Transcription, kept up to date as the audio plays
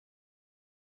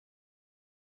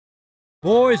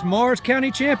Boys Morris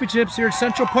County Championships here at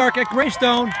Central Park at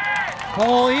Greystone.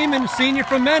 Paul Ehmann, senior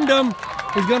from Mendham,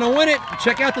 is going to win it.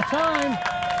 Check out the time.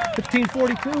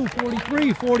 15:42,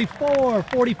 43, 44,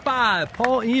 45.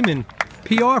 Paul Ehmann,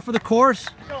 PR for the course.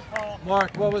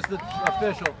 Mark, what was the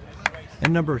official?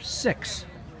 And number 6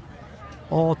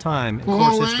 all time in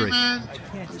Paul course history.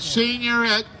 Ehmann, senior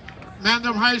at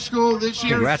Mendham High School, this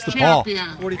year's Congrats to Paul.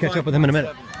 champion. Catch up with him in a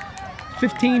minute.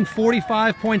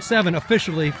 15:45.7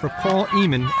 officially for Paul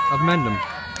Ehmann of Mendham.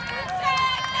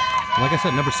 Like I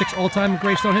said, number 6 all-time in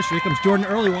Greystone history. Here comes Jordan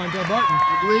Earlywine, Bill Barton.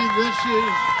 I believe this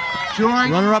is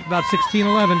Jordan. Runner-up about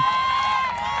 16:11.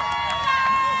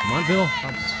 Come on, Bill.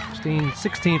 About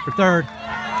 16 for third.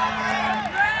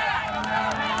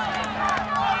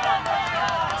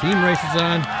 Team races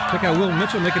on. Check out Will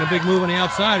Mitchell making a big move on the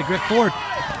outside. Greg Ford,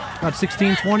 about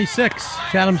 16:26.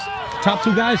 Chatham's top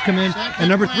 2 guys come in. And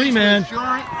number 3 man,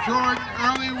 Jordan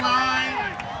Earlywine.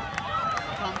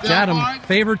 Chatham,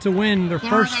 favored to win their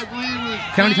first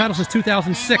county title since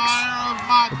 2006.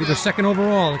 It'll be their 2nd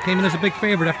overall. It came in as a big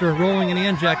favorite after rolling in the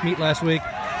NJ.com meet last week.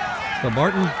 So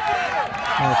Barton,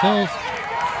 Morris Hills,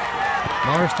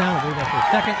 Morristown, I believe that's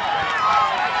their 2nd.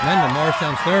 Mendham,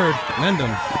 Morristown's 3rd.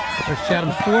 Mendham, there's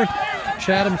Chatham's 4th.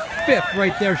 Chatham's 5th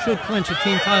right there. Should clinch a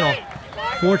team title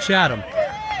for Chatham.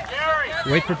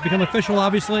 Wait for it to become official,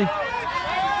 obviously.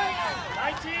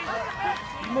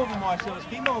 Keep moving, Marcellus.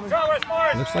 Keep moving.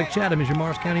 Looks like Chatham is your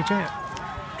Morris County champ.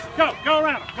 Go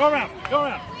around, go around, go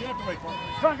around. You have to wait for it.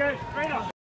 Come on, guys, straight up.